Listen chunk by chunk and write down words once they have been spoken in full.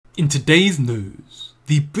In today's news,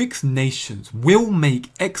 the BRICS nations will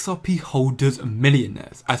make XRP holders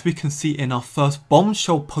millionaires. As we can see in our first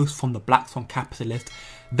bombshell post from the Black Swan capitalist,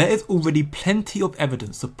 there is already plenty of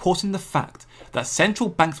evidence supporting the fact that central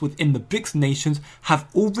banks within the BRICS nations have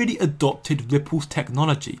already adopted Ripple's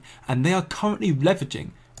technology and they are currently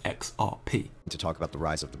leveraging XRP. To talk about the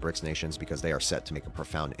rise of the BRICS nations because they are set to make a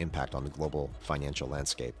profound impact on the global financial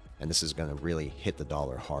landscape, and this is going to really hit the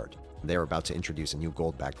dollar hard. They're about to introduce a new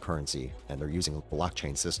gold-backed currency, and they're using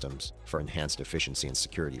blockchain systems for enhanced efficiency and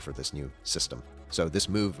security for this new system. So this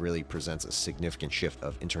move really presents a significant shift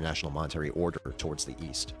of international monetary order towards the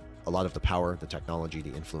east. A lot of the power, the technology,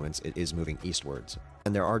 the influence, it is moving eastwards.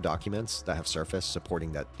 And there are documents that have surfaced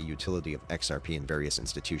supporting that the utility of XRP in various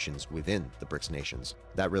institutions within the BRICS nations.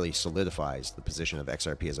 That really solidifies the position of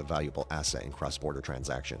XRP as a valuable asset in cross-border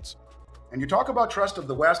transactions. And you talk about trust of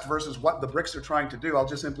the West versus what the BRICS are trying to do. I'll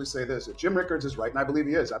just simply say this. If Jim Rickards is right, and I believe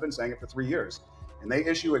he is, I've been saying it for 3 years, and they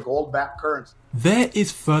issue a gold-backed currency. There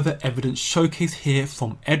is further evidence showcased here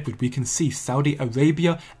from Edward. We can see Saudi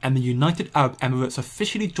Arabia and the United Arab Emirates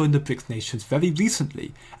officially joined the BRICS nations very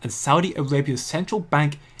recently, and Saudi Arabia's central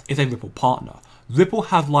bank is a Ripple partner. Ripple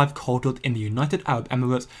has live cold in the United Arab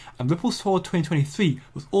Emirates, and Ripple Sword 2023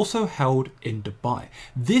 was also held in Dubai.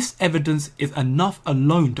 This evidence is enough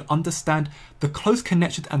alone to understand the close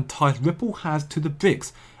connections and ties Ripple has to the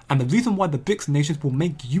BRICS, and the reason why the BRICS nations will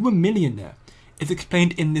make you a millionaire is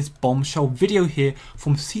explained in this bombshell video here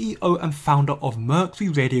from CEO and founder of Mercury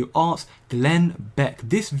Radio Arts, Glenn Beck.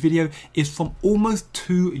 This video is from almost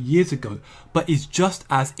 2 years ago, but is just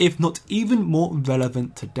as, if not even more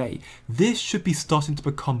relevant today. This should be starting to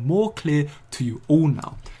become more clear to you all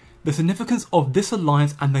now. The significance of this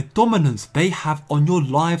alliance and the dominance they have on your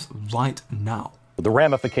lives right now. The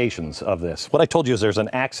ramifications of this. What I told you is there's an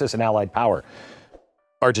Axis and allied power.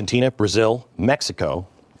 Argentina, Brazil, Mexico,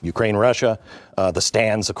 Ukraine, Russia, the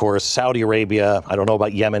stands, of course, Saudi Arabia, I don't know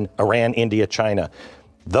about Yemen, Iran, India, China.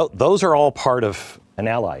 Those are all part of an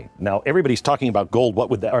ally. Now, everybody's talking about gold. What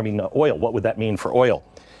would that, oil, what would that mean for oil?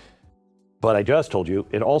 But I just told you,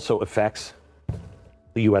 it also affects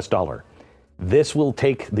the US dollar. This will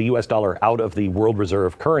take the US dollar out of the world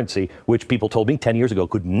reserve currency, which people told me 10 years ago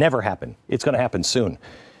could never happen. It's going to happen soon.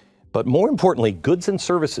 But more importantly, goods and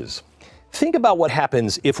services. Think about what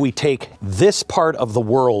happens if we take this part of the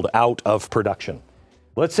world out of production.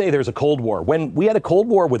 Let's say there's a Cold War. When we had a Cold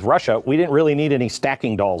War with Russia, we didn't really need any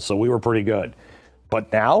stacking dolls, so we were pretty good.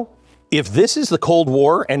 But now, if this is the Cold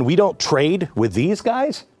War and we don't trade with these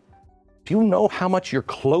guys, do you know how much your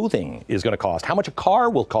clothing is going to cost? How much a car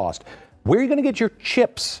will cost? Where are you going to get your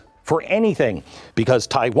chips for anything? Because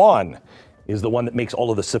Taiwan is the one that makes all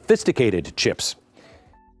of the sophisticated chips.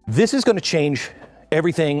 This is going to change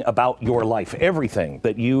everything about your life, everything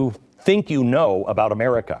that you think you know about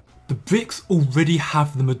America. The BRICS already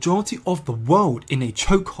have the majority of the world in a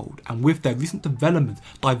chokehold, and with their recent developments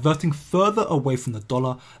diverting further away from the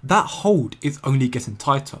dollar, that hold is only getting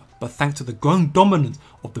tighter. But thanks to the growing dominance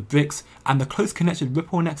of the BRICS and the close connection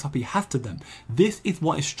Ripple and XRP has to them, this is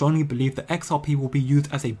why it's strongly believed that XRP will be used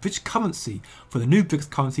as a bridge currency for the new BRICS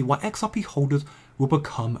currency, while XRP holders will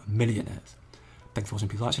become millionaires. Thanks for watching.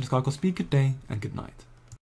 Please like, share, subscribe, Godspeed, good day, and good night.